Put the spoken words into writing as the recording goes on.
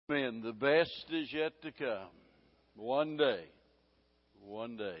Amen. The best is yet to come. One day.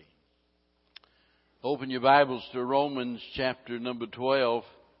 One day. Open your Bibles to Romans chapter number 12.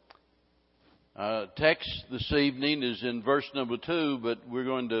 Text this evening is in verse number 2, but we're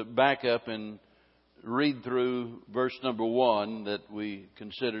going to back up and read through verse number 1 that we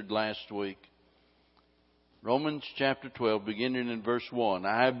considered last week. Romans chapter 12, beginning in verse 1.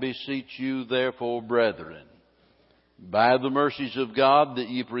 I beseech you, therefore, brethren, by the mercies of God, that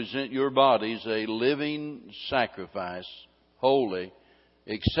ye present your bodies a living sacrifice, holy,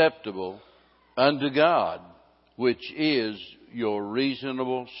 acceptable unto God, which is your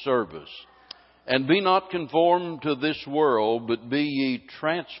reasonable service. And be not conformed to this world, but be ye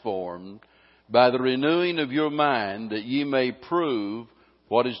transformed by the renewing of your mind, that ye may prove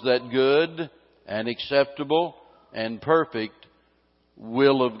what is that good and acceptable and perfect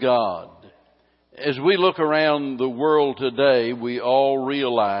will of God. As we look around the world today, we all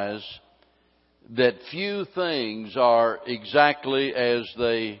realize that few things are exactly as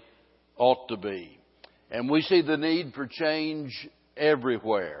they ought to be. And we see the need for change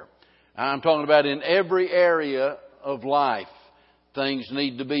everywhere. I'm talking about in every area of life. Things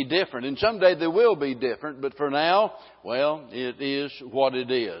need to be different. And someday they will be different, but for now, well, it is what it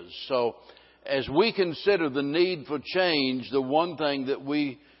is. So as we consider the need for change, the one thing that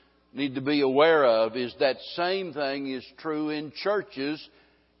we need to be aware of is that same thing is true in churches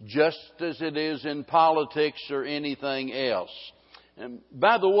just as it is in politics or anything else. And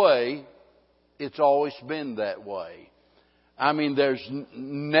by the way, it's always been that way. I mean, there's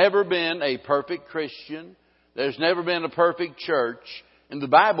never been a perfect Christian. There's never been a perfect church. And the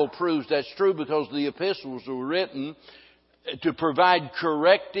Bible proves that's true because the epistles were written to provide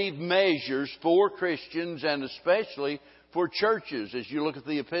corrective measures for Christians and especially for churches. As you look at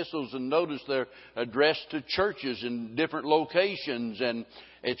the epistles and notice they're addressed to churches in different locations. And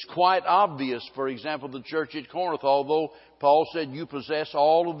it's quite obvious, for example, the church at Corinth, although Paul said you possess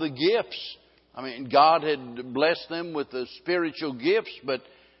all of the gifts. I mean, God had blessed them with the spiritual gifts, but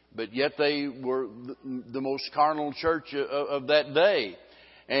yet they were the most carnal church of that day.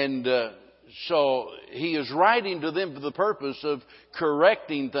 And so he is writing to them for the purpose of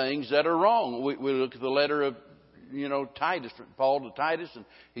correcting things that are wrong. We look at the letter of Titus, Paul to Titus, and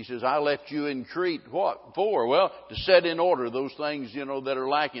he says, I left you in Crete. What for? Well, to set in order those things, that are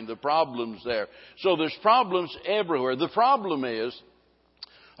lacking, the problems there. So there's problems everywhere. The problem is,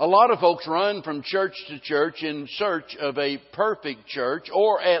 a lot of folks run from church to church in search of a perfect church,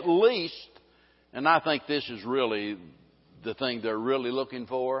 or at least, and I think this is really the thing they're really looking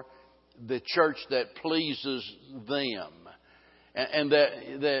for, the church that pleases them. And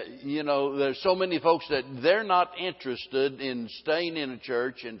there's so many folks that they're not interested in staying in a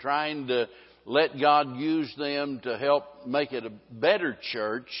church and trying to let God use them to help make it a better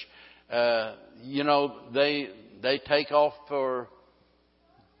church. They take off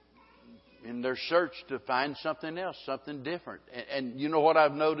in their search to find something else, something different. And you know what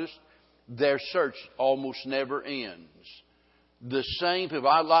I've noticed? Their search almost never ends. The same people.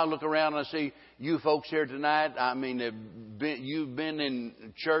 I look around and I see you folks here tonight. I mean, you've been in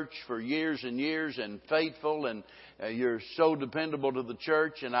church for years and years and faithful, and you're so dependable to the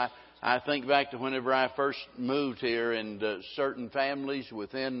church. And I think back to whenever I first moved here, and certain families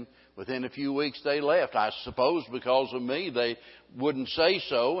within a few weeks they left. I suppose because of me, they wouldn't say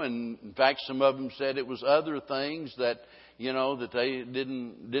so. And in fact, some of them said it was other things that that they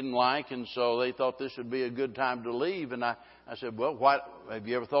didn't like, and so they thought this would be a good time to leave. And I said, well, have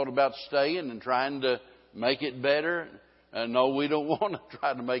you ever thought about staying and trying to make it better? No, we don't want to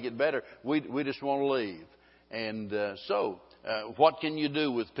try to make it better. We just want to leave. And so what can you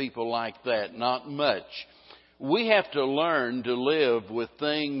do with people like that? Not much. We have to learn to live with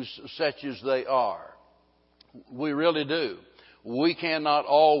things such as they are. We really do. We cannot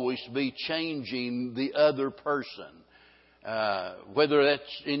always be changing the other person. Whether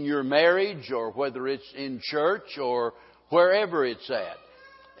that's in your marriage or whether it's in church or wherever it's at.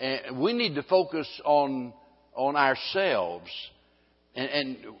 And we need to focus on ourselves.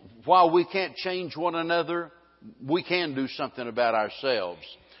 And while we can't change one another, we can do something about ourselves.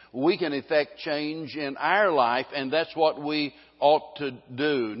 We can effect change in our life, and that's what we ought to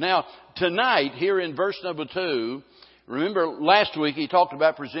do. Now, tonight, here in verse number 2, remember last week he talked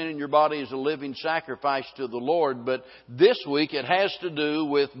about presenting your body as a living sacrifice to the Lord, but this week it has to do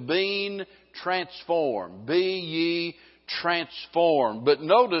with being transformed. Be ye transformed. But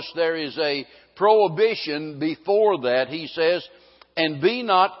notice there is a prohibition before that. He says, and be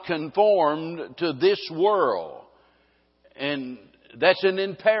not conformed to this world. And that's an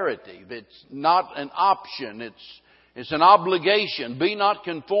imperative. It's not an option. It's an obligation. Be not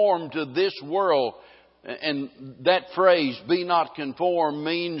conformed to this world. And that phrase, be not conformed,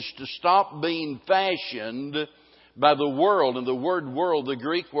 means to stop being fashioned by the world. And the word world, the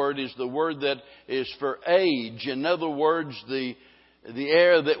Greek word, is the word that is for age. In other words, the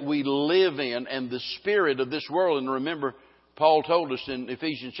era that we live in and the spirit of this world. And remember, Paul told us in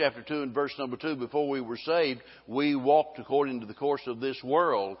Ephesians chapter 2 and verse number 2, before we were saved, we walked according to the course of this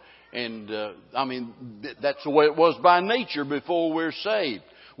world. And, that's the way it was by nature before we're saved.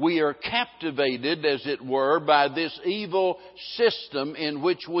 We are captivated, as it were, by this evil system in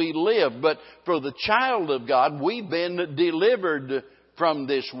which we live. But for the child of God, we've been delivered from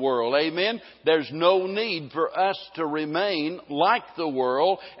this world. Amen? There's no need for us to remain like the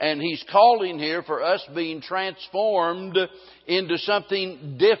world. And He's calling here for us being transformed into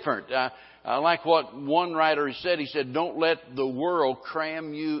something different. I like what one writer said. He said, don't let the world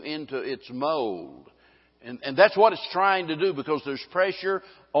cram you into its mold. And that's what it's trying to do, because there's pressure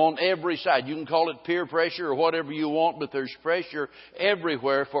on every side. You can call it peer pressure or whatever you want, but there's pressure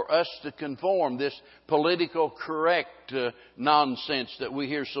everywhere for us to conform. This political correct nonsense that we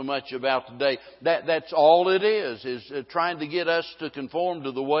hear so much about today, that's all it is trying to get us to conform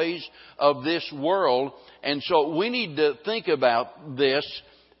to the ways of this world. And so we need to think about this.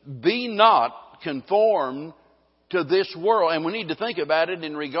 Be not conformed to this world. And we need to think about it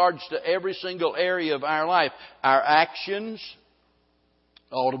in regards to every single area of our life. Our actions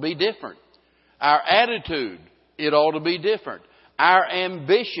ought to be different. Our attitude, it ought to be different. Our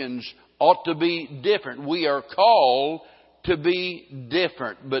ambitions ought to be different. We are called to be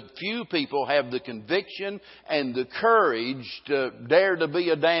different. But few people have the conviction and the courage to dare to be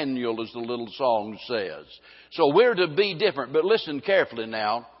a Daniel, as the little song says. So we're to be different. But listen carefully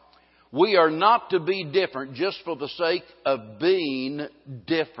now. We are not to be different just for the sake of being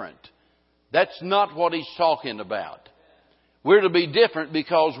different. That's not what he's talking about. We're to be different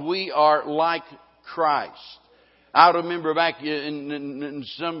because we are like Christ. I remember back, and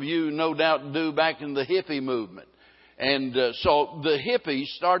some of you no doubt do, back in the hippie movement. And so the hippies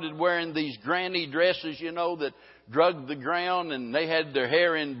started wearing these granny dresses, that drugged the ground, and they had their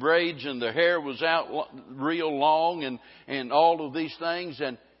hair in braids, and their hair was out real long, and all of these things.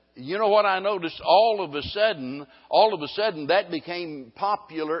 And you know what I noticed? All of a sudden, that became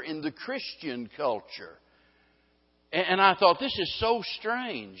popular in the Christian culture. And I thought, this is so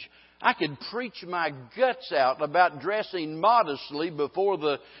strange. I could preach my guts out about dressing modestly before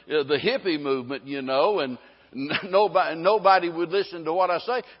the hippie movement, and nobody would listen to what I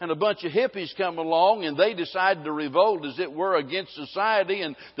say. And a bunch of hippies come along and they decide to revolt, as it were, against society,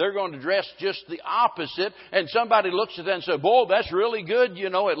 and they're going to dress just the opposite. And somebody looks at that and says, boy, that's really good.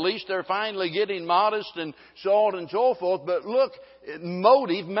 At least they're finally getting modest, and so on and so forth. But look,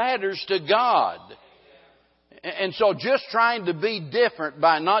 motive matters to God. And so just trying to be different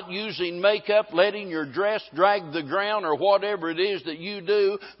by not using makeup, letting your dress drag the ground, or whatever it is that you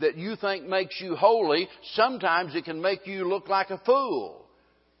do that you think makes you holy, sometimes it can make you look like a fool.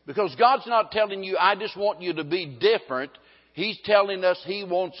 Because God's not telling you, I just want you to be different. He's telling us He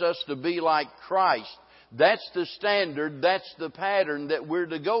wants us to be like Christ. That's the standard, that's the pattern that we're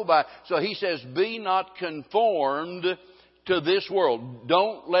to go by. So He says, be not conformed to this world.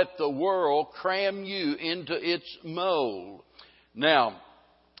 Don't let the world cram you into its mold. Now,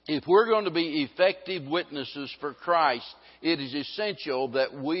 if we're going to be effective witnesses for Christ, it is essential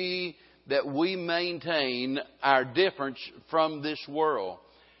that we maintain our difference from this world.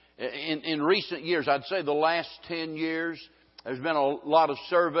 In recent years, I'd say the last 10 years, there's been a lot of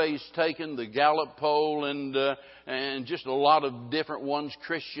surveys taken, the Gallup poll and just a lot of different ones,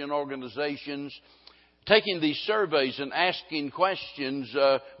 Christian organizations, taking these surveys and asking questions,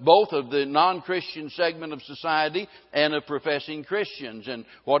 both of the non-Christian segment of society and of professing Christians. And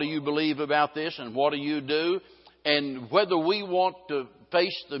what do you believe about this? And what do you do? And whether we want to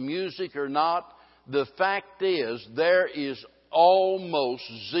face the music or not, the fact is there is almost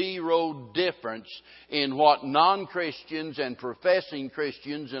zero difference in what non-Christians and professing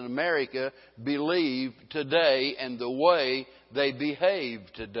Christians in America believe today and the way they behave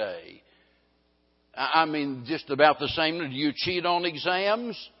today. Just about the same. Do you cheat on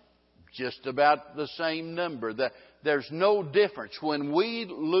exams? Just about the same number. There's no difference. When we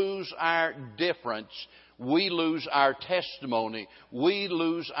lose our difference, we lose our testimony. We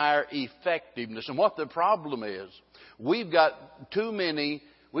lose our effectiveness. And what the problem is, we've got too many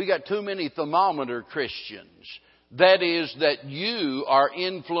thermometer Christians. That is, that you are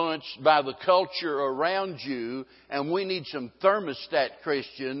influenced by the culture around you, and we need some thermostat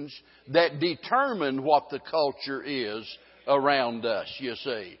Christians that determine what the culture is around us, you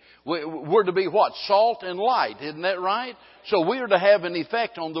see. We're to be what? Salt and light. Isn't that right? So we are to have an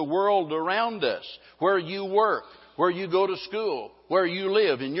effect on the world around us. Where you work, where you go to school, where you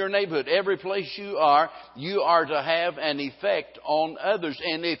live, in your neighborhood, every place you are to have an effect on others.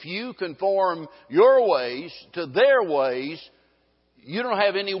 And if you conform your ways to their ways, you don't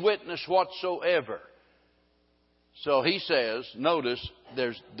have any witness whatsoever. So he says, notice,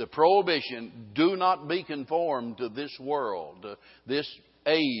 there's the prohibition, do not be conformed to this world, this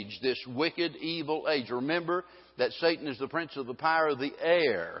age, this wicked, evil age. Remember that Satan is the prince of the power of the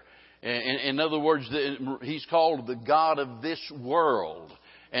air. In other words, he's called the God of this world.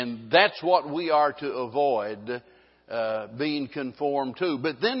 And that's what we are to avoid being conformed to.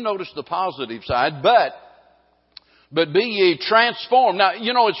 But then notice the positive side, but be ye transformed. Now,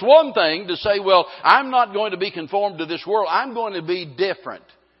 you know, it's one thing to say, well, I'm not going to be conformed to this world. I'm going to be different.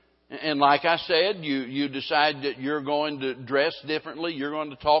 And like I said, you decide that you're going to dress differently. You're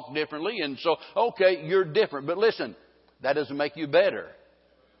going to talk differently. And so, okay, you're different. But listen, that doesn't make you better.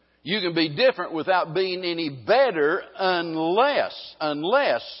 You can be different without being any better unless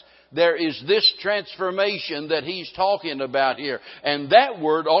there is this transformation that he's talking about here. And that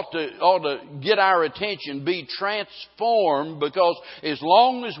word ought to get our attention, be transformed, because as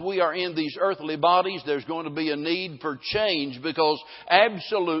long as we are in these earthly bodies, there's going to be a need for change, because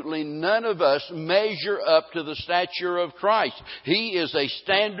absolutely none of us measure up to the stature of Christ. He is a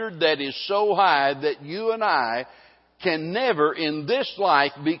standard that is so high that you and I can never in this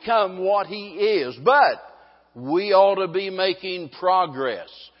life become what He is. But we ought to be making progress.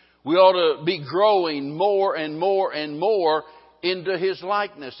 We ought to be growing more and more and more into His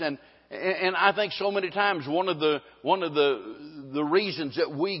likeness. And I think so many times one of the reasons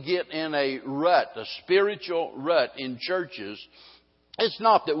that we get in a rut, a spiritual rut in churches, it's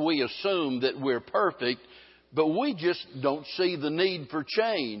not that we assume that we're perfect, but we just don't see the need for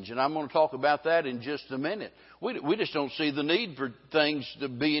change. And I'm going to talk about that in just a minute. We just don't see the need for things to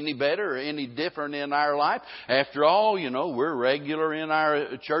be any better or any different in our life. After all, you know, we're regular in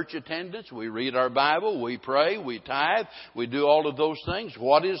our church attendance. We read our Bible, we pray, we tithe, we do all of those things.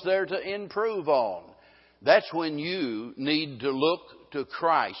 What is there to improve on? That's when you need to look to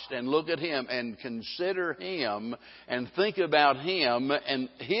Christ and look at Him and consider Him and think about Him and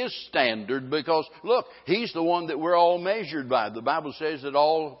His standard, because, look, He's the one that we're all measured by. The Bible says that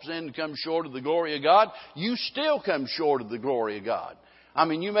all sin comes short of the glory of God. You still come short of the glory of God. I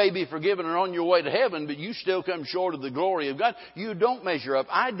mean, you may be forgiven and on your way to heaven, but you still come short of the glory of God. You don't measure up.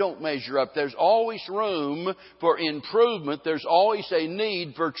 I don't measure up. There's always room for improvement. There's always a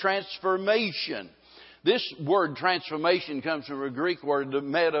need for transformation. This word transformation comes from a Greek word,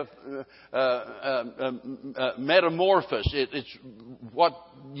 metamorphosis. It's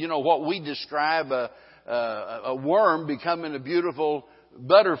what we describe a worm becoming a beautiful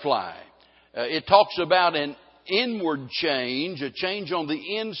butterfly. It talks about an inward change, a change on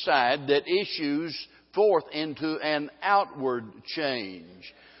the inside that issues forth into an outward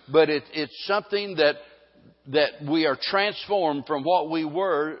change. But it's something that we are transformed from what we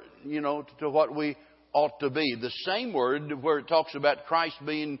were, to what we ought to be. The same word where it talks about Christ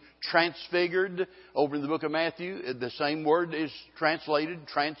being transfigured over in the book of Matthew, the same word is translated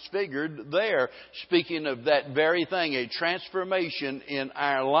transfigured there, speaking of that very thing, a transformation in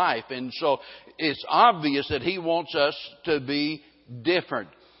our life. And so it's obvious that He wants us to be different.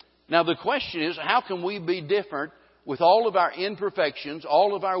 Now the question is, how can we be different with all of our imperfections,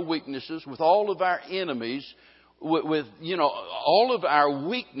 all of our weaknesses, with all of our enemies, with all of our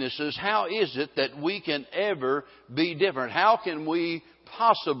weaknesses? How is it that we can ever be different? How can we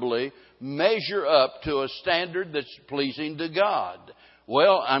possibly measure up to a standard that's pleasing to God?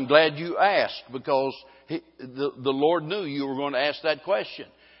 Well, I'm glad you asked, because the Lord knew you were going to ask that question.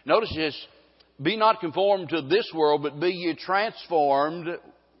 Notice this: be not conformed to this world, but be ye transformed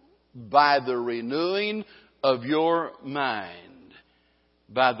by the renewing of your mind.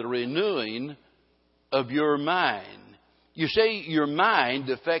 By the renewing of your mind. You see, your mind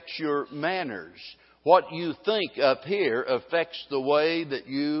affects your manners. What you think up here affects the way that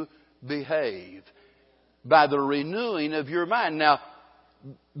you behave. By the renewing of your mind. Now,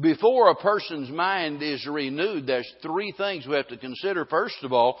 before a person's mind is renewed, there's three things we have to consider. First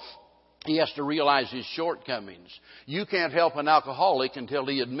of all, he has to realize his shortcomings. You can't help an alcoholic until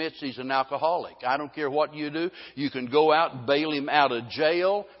he admits he's an alcoholic. I don't care what you do. You can go out and bail him out of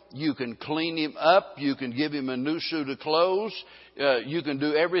jail. You can clean him up. You can give him a new suit of clothes. You can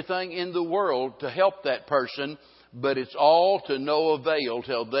do everything in the world to help that person. But it's all to no avail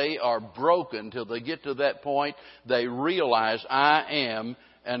till they are broken, till they get to that point they realize, I am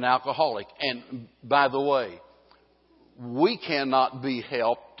an alcoholic. And by the way, we cannot be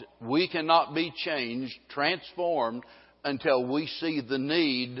helped, we cannot be changed, transformed, until we see the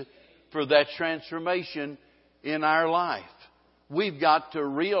need for that transformation in our life. We've got to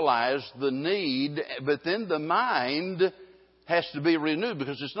realize the need, but then the mind has to be renewed,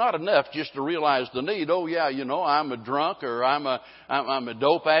 because it's not enough just to realize the need. Oh yeah, I'm a drunk, or I'm a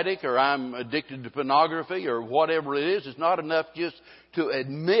dope addict, or I'm addicted to pornography, or whatever it is. It's not enough just to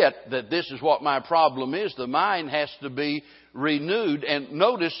admit that this is what my problem is. The mind has to be renewed. And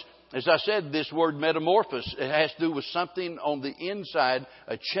notice, as I said, this word metamorphosis, it has to do with something on the inside,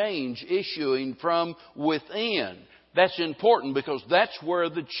 a change issuing from within. That's important, because that's where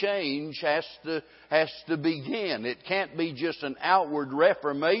the change has to begin. It can't be just an outward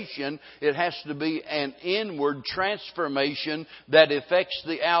reformation. It has to be an inward transformation that affects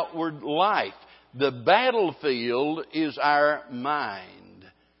the outward life. The battlefield is our mind.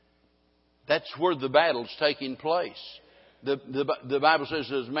 That's where the battle's taking place. The Bible says,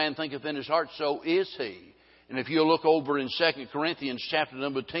 as man thinketh in his heart, so is he. And if you look over in 2 Corinthians chapter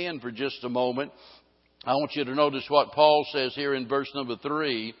number 10 for just a moment, I want you to notice what Paul says here in verse number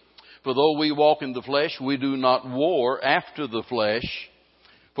 3. For though we walk in the flesh, we do not war after the flesh.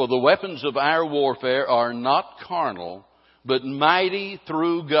 For the weapons of our warfare are not carnal, but mighty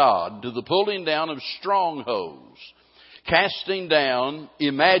through God to the pulling down of strongholds, casting down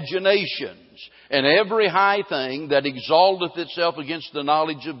imaginations and every high thing that exalteth itself against the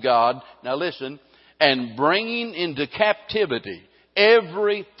knowledge of God. Now listen, and bringing into captivity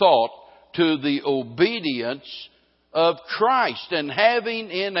every thought to the obedience of Christ, and having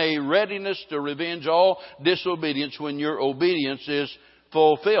in a readiness to revenge all disobedience when your obedience is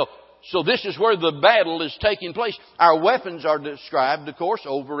fulfilled. So this is where the battle is taking place. Our weapons are described, of course,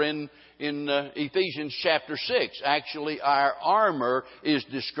 over in Ephesians chapter 6. Actually, our armor is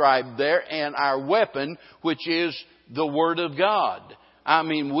described there, and our weapon, which is the Word of God. I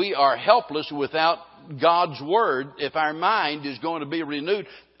mean, we are helpless without God's Word if our mind is going to be renewed.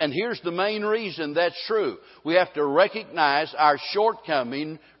 And here's the main reason that's true. We have to recognize our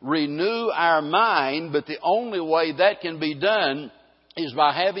shortcoming, renew our mind, but the only way that can be done is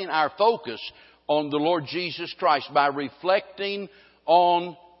by having our focus on the Lord Jesus Christ, by reflecting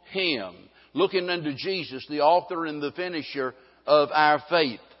on Him, looking unto Jesus, the author and the finisher of our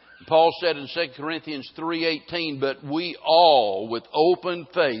faith. Paul said in 2 Corinthians 3:18, but we all with open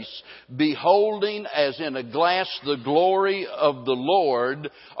face, beholding as in a glass the glory of the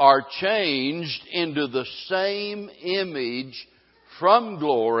Lord, are changed into the same image from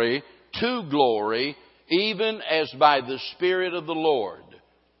glory to glory, even as by the Spirit of the Lord.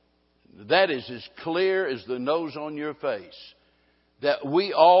 That is as clear as the nose on your face. That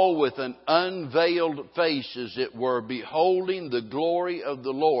we all with an unveiled face, as it were, beholding the glory of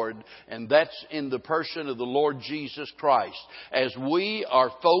the Lord. And that's in the person of the Lord Jesus Christ. As we are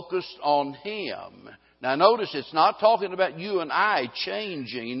focused on Him. Now notice, it's not talking about you and I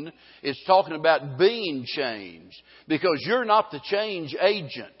changing. It's talking about being changed. Because you're not the change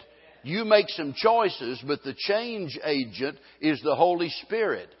agent. You make some choices, but the change agent is the Holy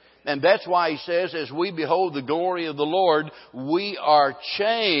Spirit. And that's why he says, as we behold the glory of the Lord, we are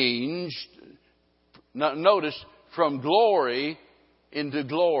changed, notice, from glory into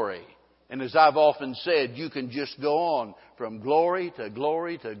glory. And as I've often said, you can just go on from glory to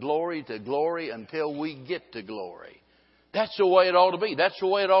glory to glory to glory until we get to glory. That's the way it ought to be. That's the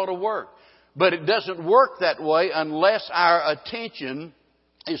way it ought to work. But it doesn't work that way unless our attention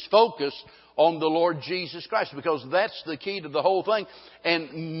is focused on the Lord Jesus Christ, because that's the key to the whole thing.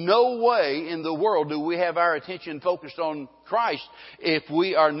 And no way in the world do we have our attention focused on Christ if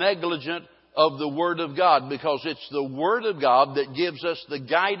we are negligent of the Word of God, because it's the Word of God that gives us the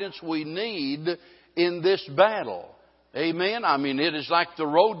guidance we need in this battle. Amen? I mean, it is like the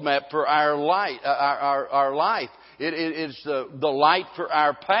roadmap for our life. It's the light for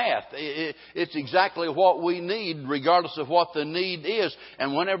our path. It's exactly what we need, regardless of what the need is.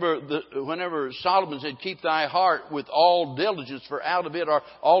 And whenever Solomon said, keep thy heart with all diligence, for out of it are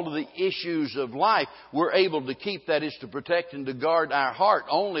all of the issues of life, we're able to keep that, is to protect and to guard our heart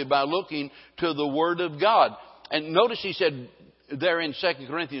only by looking to the Word of God. And notice he said there in 2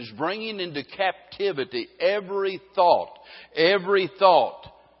 Corinthians, bringing into captivity every thought.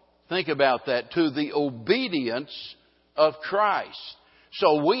 Think about that. To the obedience of Christ.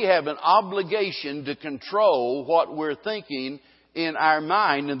 So we have an obligation to control what we're thinking in our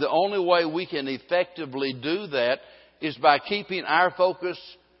mind. And the only way we can effectively do that is by keeping our focus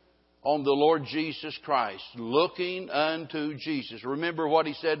on the Lord Jesus Christ. Looking unto Jesus. Remember what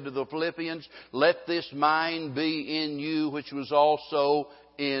He said to the Philippians? Let this mind be in you, which was also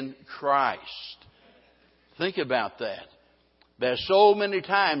in Christ. Think about that. There's so many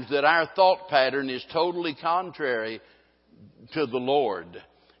times that our thought pattern is totally contrary to the Lord.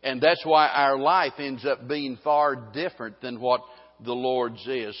 And that's why our life ends up being far different than what the Lord's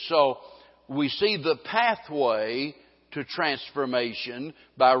is. So we see the pathway to transformation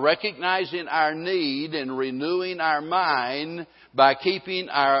by recognizing our need and renewing our mind by keeping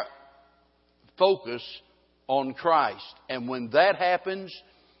our focus on Christ. And when that happens,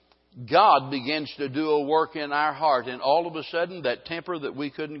 God begins to do a work in our heart. And all of a sudden, that temper that we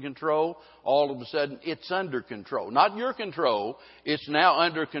couldn't control, all of a sudden, it's under control. Not your control. It's now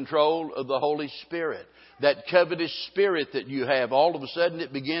under control of the Holy Spirit. That covetous spirit that you have, all of a sudden,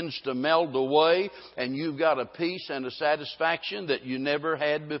 it begins to melt away. And you've got a peace and a satisfaction that you never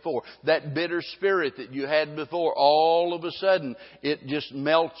had before. That bitter spirit that you had before, all of a sudden, it just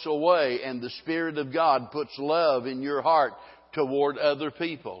melts away. And the Spirit of God puts love in your heart toward other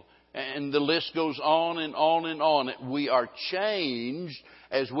people. And the list goes on and on and on. We are changed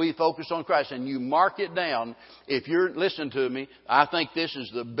as we focus on Christ. And you mark it down. If you're, listen to me, I think this is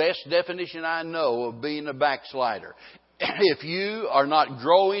the best definition I know of being a backslider. If you are not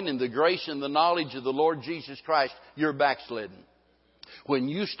growing in the grace and the knowledge of the Lord Jesus Christ, you're backslidden. When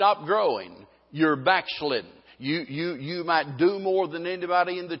you stop growing, you're backslidden. You might do more than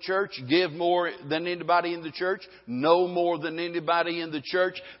anybody in the church, give more than anybody in the church, know more than anybody in the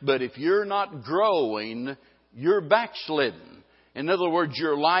church. But if you're not growing, you're backslidden. In other words,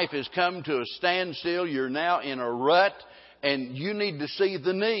 your life has come to a standstill. You're now in a rut, and you need to see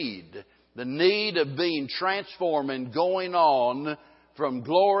the need of being transformed and going on from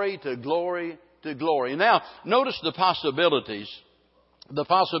glory to glory to glory. Now, notice the possibilities. The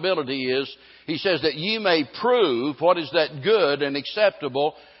possibility is, he says, that ye may prove what is that good and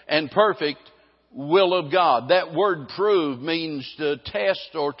acceptable and perfect will of God. That word prove means to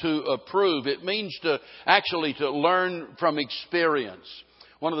test or to approve. It means to actually to learn from experience.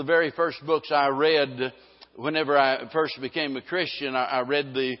 One of the very first books I read whenever I first became a Christian, I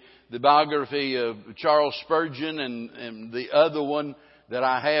read the biography of Charles Spurgeon and the other one that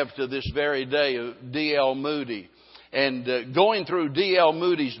I have to this very day of D.L. Moody. And going through D.L.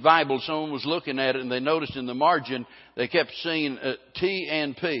 Moody's Bible, someone was looking at it and they noticed in the margin, they kept seeing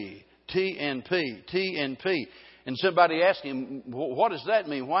T&P, T&P, T&P. And somebody asked him, what does that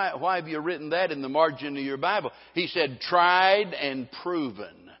mean? Why have you written that in the margin of your Bible? He said, tried and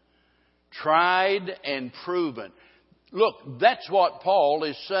proven. Tried and proven. Look, that's what Paul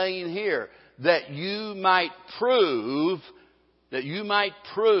is saying here. That you might prove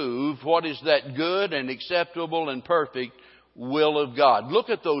what is that good and acceptable and perfect will of God. Look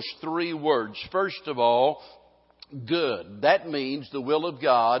at those three words. First of all, good. That means the will of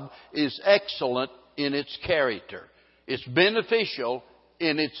God is excellent in its character. It's beneficial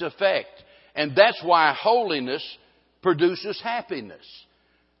in its effect. And that's why holiness produces happiness.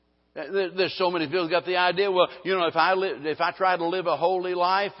 There's so many people who got the idea, well, if I try to live a holy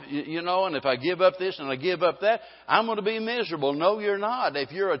life, and if I give up this and I give up that, I'm going to be miserable. No, you're not.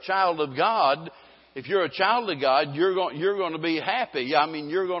 If you're a child of God, you're going to be happy. I mean,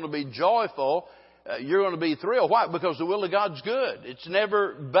 you're going to be joyful. You're going to be thrilled. Why? Because the will of God's good. It's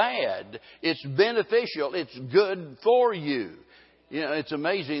never bad. It's beneficial. It's good for you. It's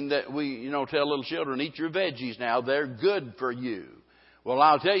amazing that we, tell little children, eat your veggies now. They're good for you. Well,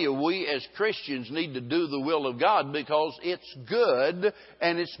 I'll tell you, we as Christians need to do the will of God because it's good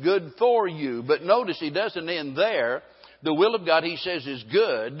and it's good for you. But notice he doesn't end there. The will of God, he says, is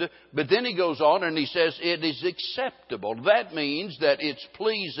good. But then he goes on and he says it is acceptable. That means that it's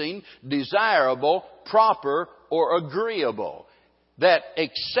pleasing, desirable, proper, or agreeable. That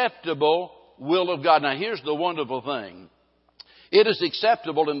acceptable will of God. Now, here's the wonderful thing. It is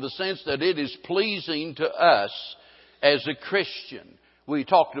acceptable in the sense that it is pleasing to us as a Christian. We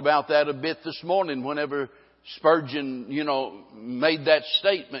talked about that a bit this morning whenever Spurgeon, made that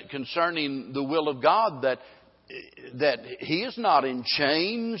statement concerning the will of God that he is not in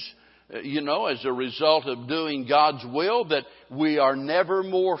chains, as a result of doing God's will, that we are never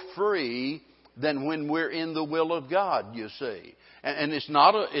more free than when we're in the will of God, you see. And it's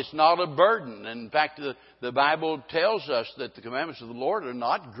not a burden. In fact, the Bible tells us that the commandments of the Lord are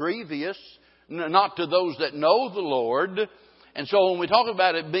not grievous, not to those that know the Lord. And so when we talk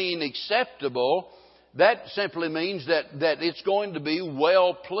about it being acceptable, that simply means that it's going to be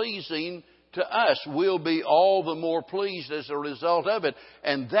well-pleasing to us. We'll be all the more pleased as a result of it.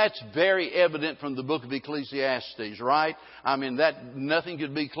 And that's very evident from the book of Ecclesiastes, right? I mean, nothing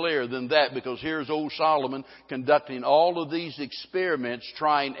could be clearer than that, because here's old Solomon conducting all of these experiments,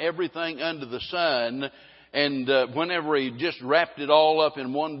 trying everything under the sun. And whenever he just wrapped it all up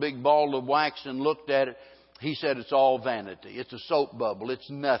in one big ball of wax and looked at it, He said it's all vanity. It's a soap bubble. It's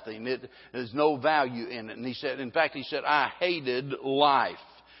nothing. There's no value in it. And he said, in fact, he said, I hated life.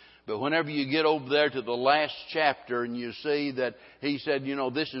 But whenever you get over there to the last chapter and you see that he said,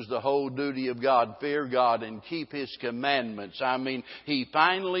 this is the whole duty of God, fear God and keep His commandments. I mean, he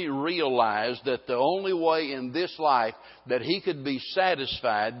finally realized that the only way in this life that he could be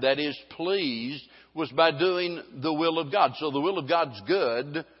satisfied, that is pleased, was by doing the will of God. So the will of God's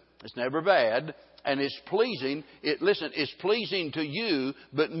good. It's never bad. And it's pleasing. It's pleasing to you,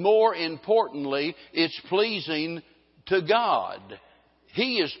 but more importantly, it's pleasing to God.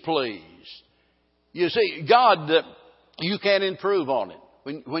 He is pleased. You see, God, you can't improve on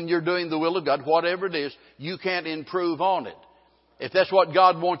it. When you're doing the will of God, whatever it is, you can't improve on it. If that's what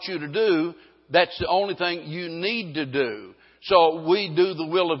God wants you to do, that's the only thing you need to do. So we do the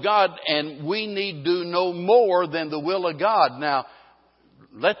will of God, and we need to do no more than the will of God. Now,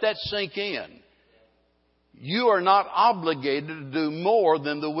 let that sink in. You are not obligated to do more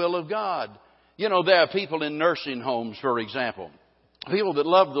than the will of God. There are people in nursing homes, for example. People that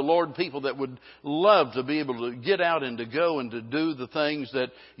love the Lord, people that would love to be able to get out and to go and to do the things that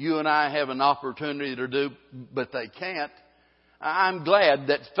you and I have an opportunity to do, but they can't. I'm glad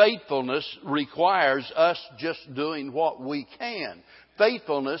that faithfulness requires us just doing what we can.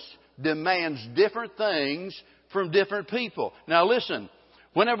 Faithfulness demands different things from different people. Now listen.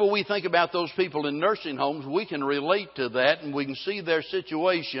 Whenever we think about those people in nursing homes, we can relate to that and we can see their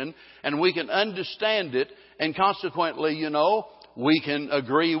situation and we can understand it. And consequently, we can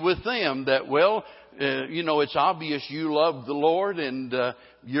agree with them that, it's obvious you love the Lord and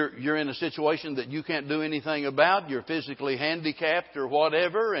you're in a situation that you can't do anything about. You're physically handicapped or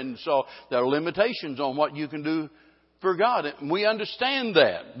whatever. And so there are limitations on what you can do for God. And we understand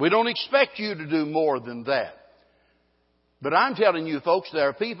that. We don't expect you to do more than that. But I'm telling you, folks, there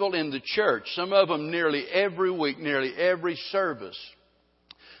are people in the church, some of them nearly every week, nearly every service,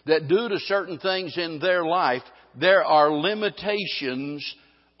 that due to certain things in their life, there are limitations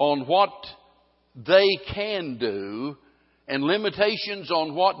on what they can do and limitations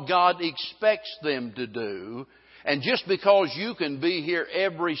on what God expects them to do. And just because you can be here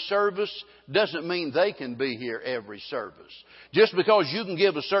every service doesn't mean they can be here every service. Just because you can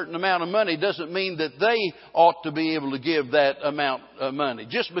give a certain amount of money doesn't mean that they ought to be able to give that amount of money.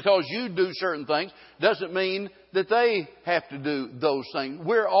 Just because you do certain things doesn't mean that they have to do those things.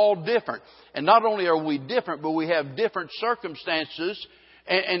 We're all different. And not only are we different, but we have different circumstances.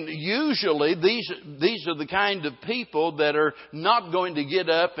 And usually these are the kind of people that are not going to get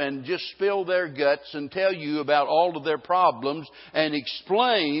up and just spill their guts and tell you about all of their problems and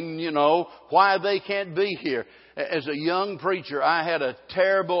explain, why they can't be here. As a young preacher, I had a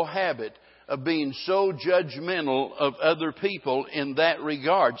terrible habit of being so judgmental of other people in that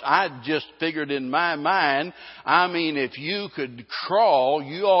regards. I just figured in my mind, if you could crawl,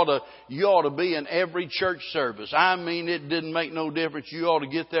 you ought to be in every church service. It didn't make no difference. You ought to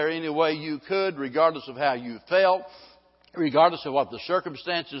get there any way you could, regardless of how you felt, regardless of what the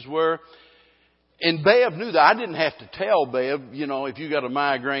circumstances were. And Bev knew that. I didn't have to tell Bev, if you got a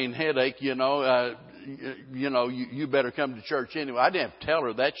migraine headache, you better come to church anyway. I didn't have to tell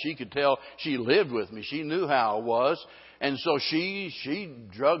her that. She could tell. She lived with me. She knew how I was. And so she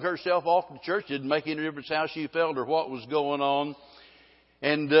drug herself off to church. It didn't make any difference how she felt or what was going on.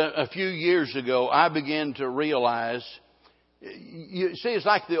 And a few years ago, I began to realize, you see, it's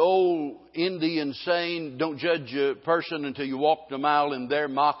like the old Indian saying, don't judge a person until you walked a mile in their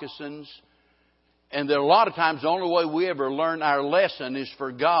moccasins. And there are a lot of times the only way we ever learn our lesson is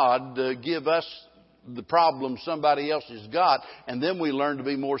for God to give us the problem somebody else has got, and then we learn to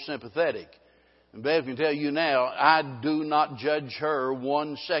be more sympathetic. And Bev can tell you now, I do not judge her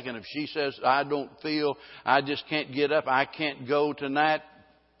 1 second. If she says, I don't feel, I just can't get up, I can't go tonight,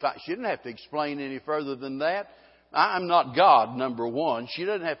 she doesn't have to explain any further than that. I'm not God, number one. She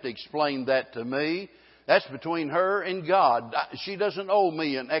doesn't have to explain that to me. That's between her and God. She doesn't owe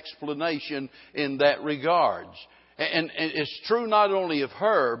me an explanation in that regards. And it's true not only of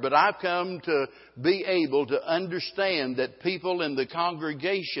her, but I've come to be able to understand that people in the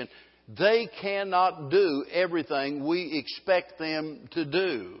congregation, they cannot do everything we expect them to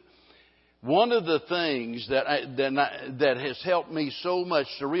do. One of the things that has helped me so much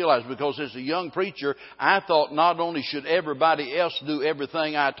to realize, because as a young preacher, I thought not only should everybody else do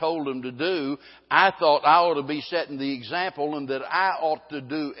everything I told them to do, I thought I ought to be setting the example and that I ought to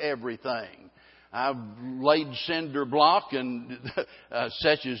do everything. I've laid cinder block and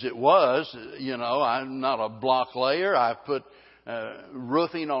such as it was, I'm not a block layer. I've put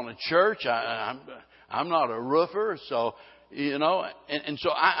roofing on a church. I'm not a roofer, so you know. And so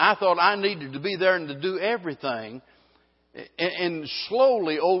I thought I needed to be there and to do everything. And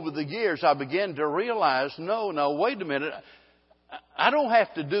slowly over the years, I began to realize, no, wait a minute. I don't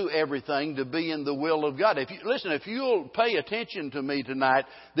have to do everything to be in the will of God. If you'll pay attention to me tonight,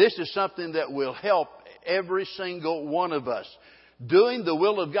 this is something that will help every single one of us. Doing the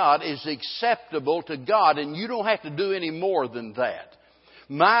will of God is acceptable to God, and you don't have to do any more than that.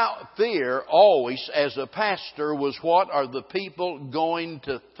 My fear always, as a pastor, was what are the people going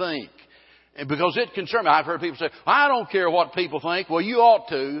to think? And because it concerned me. I've heard people say, I don't care what people think. Well, you ought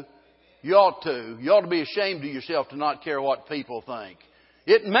to. You ought to. You ought to be ashamed of yourself to not care what people think.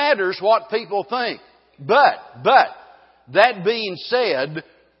 It matters what people think. But, that being said,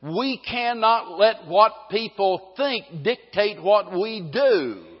 we cannot let what people think dictate what we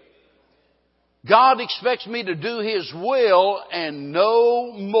do. God expects me to do His will and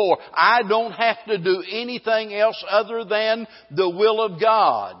no more. I don't have to do anything else other than the will of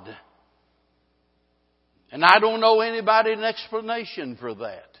God. And I don't know anybody an explanation for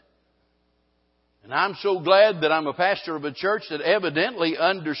that. And I'm so glad that I'm a pastor of a church that evidently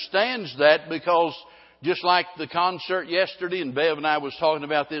understands that, because just like the concert yesterday, and Bev and I was talking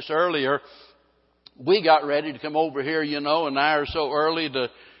about this earlier, we got ready to come over here, you know, an hour or so early to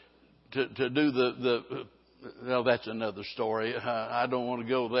do well, that's another story. I don't want to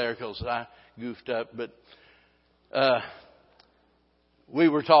go there because I goofed up. But we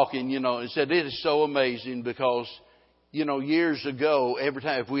were talking, you know, and said it is so amazing because, you know, years ago, every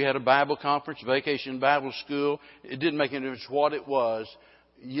time if we had a Bible conference, Vacation Bible School, it didn't make any difference what it was.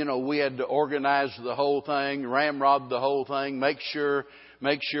 You know, we had to organize the whole thing, ramrod the whole thing, make sure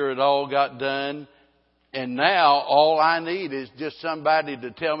it all got done. And now all I need is just somebody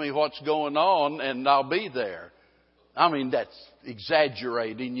to tell me what's going on, and I'll be there. I mean, that's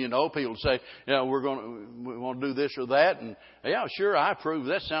exaggerating, you know. People say, you know, we want to do this or that, and yeah, sure, I approve.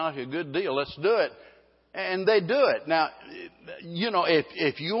 That sounds like a good deal. Let's do it. And they do it. Now, you know,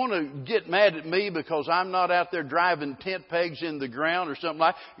 if you want to get mad at me because I'm not out there driving tent pegs in the ground or something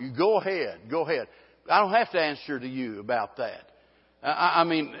like that, you go ahead. I don't have to answer to you about that. I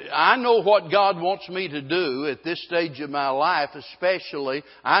mean, I know what God wants me to do at this stage of my life, especially.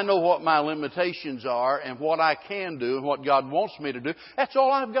 I know what my limitations are and what I can do and what God wants me to do. That's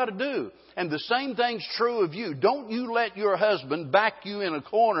all I've got to do. And the same thing's true of you. Don't you let your husband back you in a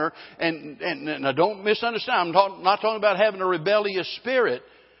corner. And don't misunderstand. I'm not talking about having a rebellious spirit.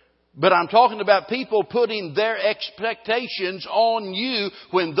 But I'm talking about people putting their expectations on you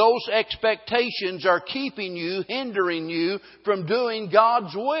when those expectations are keeping you, hindering you from doing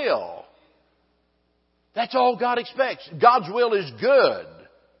God's will. That's all God expects. God's will is good.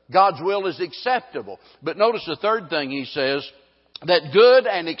 God's will is acceptable. But notice the third thing He says, that good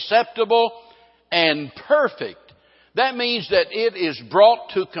and acceptable and perfect. That means that it is brought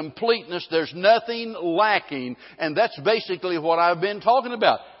to completeness. There's nothing lacking. And that's basically what I've been talking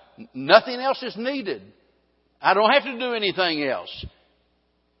about. Nothing else is needed. I don't have to do anything else.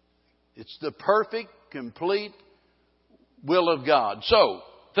 It's the perfect, complete will of God. So,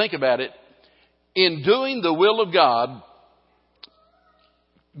 think about it. In doing the will of God,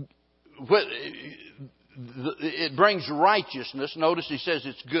 it brings righteousness. Notice He says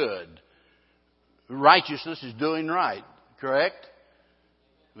it's good. Righteousness is doing right. Correct?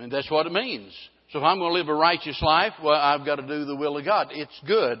 I mean, that's what it means. So if I'm going to live a righteous life, well, I've got to do the will of God. It's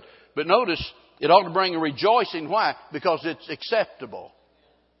good. But notice, it ought to bring a rejoicing. Why? Because it's acceptable.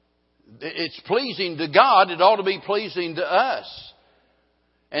 It's pleasing to God. It ought to be pleasing to us.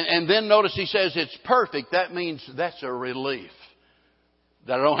 And then notice He says it's perfect. That means that's a relief.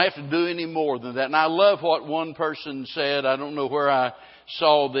 That I don't have to do any more than that. And I love what one person said. I don't know where I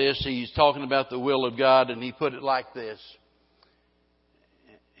saw this. He's talking about the will of God, and he put it like this.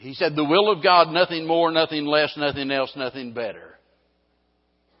 He said, the will of God, nothing more, nothing less, nothing else, nothing better.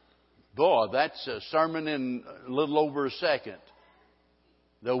 Boy, that's a sermon in a little over a second.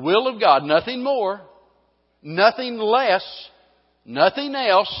 The will of God, nothing more, nothing less, nothing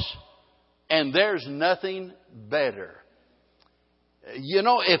else, and there's nothing better. You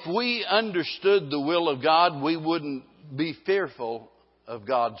know, if we understood the will of God, we wouldn't be fearful of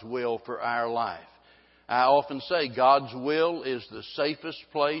God's will for our life. I often say God's will is the safest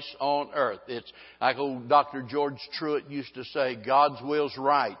place on earth. It's like old Dr. George Truett used to say, God's will's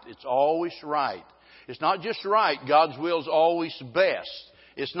right. It's always right. It's not just right. God's will's always best.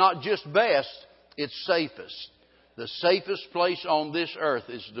 It's not just best, it's safest. The safest place on this earth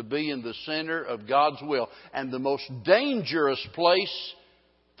is to be in the center of God's will. And the most dangerous place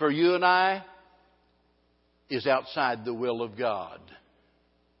for you and I is outside the will of God.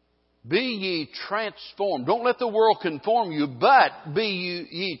 Be ye transformed. Don't let the world conform you, but be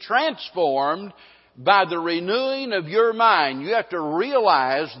ye transformed by the renewing of your mind. You have to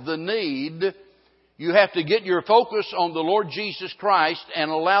realize the need. You have to get your focus on the Lord Jesus Christ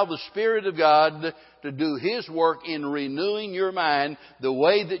and allow the Spirit of God to do His work in renewing your mind, the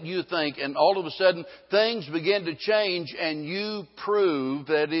way that you think. And all of a sudden, things begin to change and you prove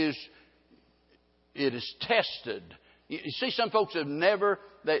that it is tested. You see, some folks have never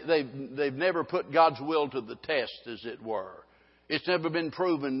put God's will to the test, as it were. It's never been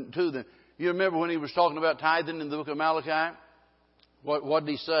proven to them. You remember when he was talking about tithing in the book of Malachi? What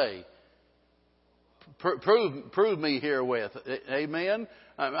did he say? Prove me herewith. Amen?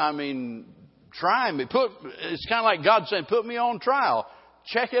 I mean, try me. It's kind of like God saying, put me on trial.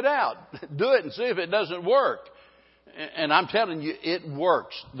 Check it out. Do it and see if it doesn't work. And I'm telling you, it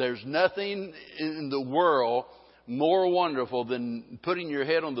works. There's nothing in the world more wonderful than putting your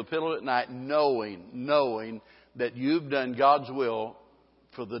head on the pillow at night knowing that you've done God's will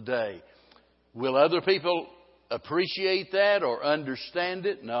for the day. Will other people appreciate that or understand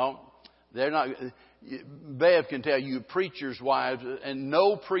it? No, they're not. Bev can tell you, preachers' wives, and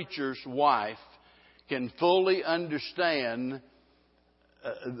no preacher's wife can fully understand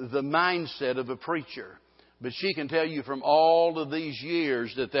the mindset of a preacher. But she can tell you from all of these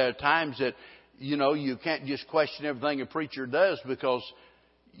years that there are times that, you can't just question everything a preacher does because,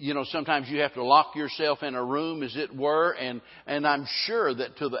 sometimes you have to lock yourself in a room, as it were. And I'm sure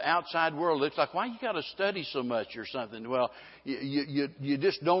that to the outside world, it's like, why you got to study so much or something? Well, you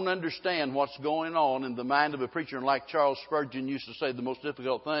just don't understand what's going on in the mind of a preacher. And like Charles Spurgeon used to say, the most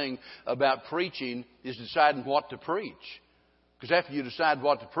difficult thing about preaching is deciding what to preach. Because after you decide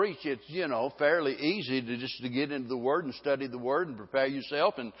what to preach, it's, fairly easy to get into the Word and study the Word and prepare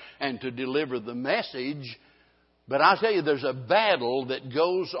yourself and to deliver the message. But I'll tell you, there's a battle that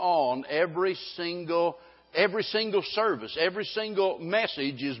goes on every single service. Every single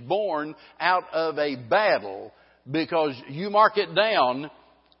message is born out of a battle, because you mark it down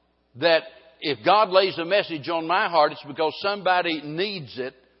that if God lays a message on my heart, it's because somebody needs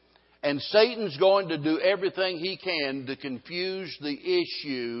it. And Satan's going to do everything he can to confuse the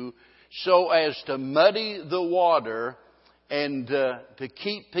issue so as to muddy the water and to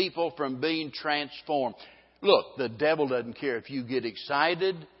keep people from being transformed. Look, the devil doesn't care if you get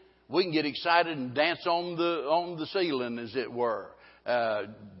excited. We can get excited and dance on the ceiling, as it were.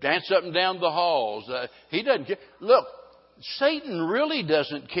 Dance up and down the halls. He doesn't care. Look, Satan really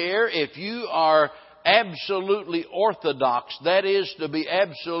doesn't care if you are absolutely orthodox. That is, to be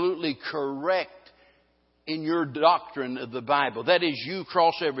absolutely correct in your doctrine of the Bible. That is, you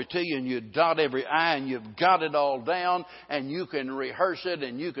cross every T and you dot every I and you've got it all down and you can rehearse it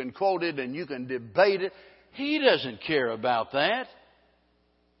and you can quote it and you can debate it. He doesn't care about that.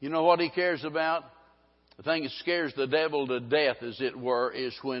 You know what he cares about? The thing that scares the devil to death, as it were,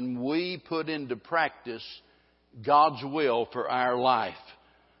 is when we put into practice God's will for our life.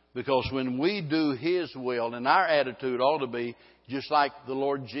 Because when we do His will, and our attitude ought to be just like the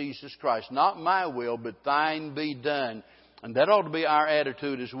Lord Jesus Christ. Not my will, but thine be done. And that ought to be our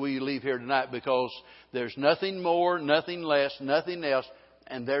attitude as we leave here tonight, because there's nothing more, nothing less, nothing else,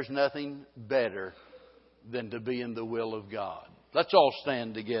 and there's nothing better than to be in the will of God. Let's all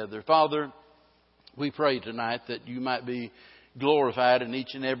stand together. Father, we pray tonight that you might be glorified in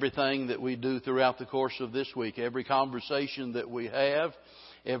each and everything that we do throughout the course of this week. Every conversation that we have,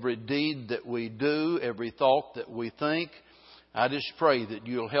 every deed that we do, every thought that we think. I just pray that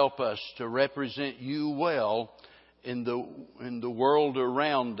you'll help us to represent you well in the world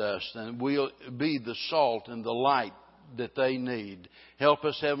around us, and we'll be the salt and the light that they need. Help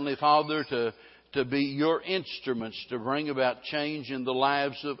us, Heavenly Father, to be your instruments to bring about change in the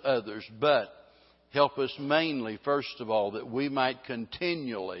lives of others. But help us mainly, first of all, that we might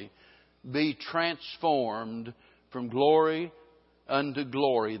continually be transformed from glory unto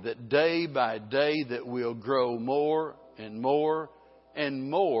glory, that day by day that we'll grow more and more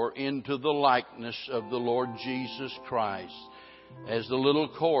and more into the likeness of the Lord Jesus Christ. As the little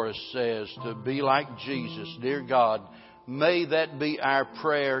chorus says, to be like Jesus. Dear God, may that be our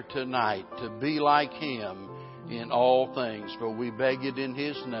prayer tonight, to be like Him in all things. For we beg it in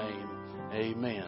His name. Amen.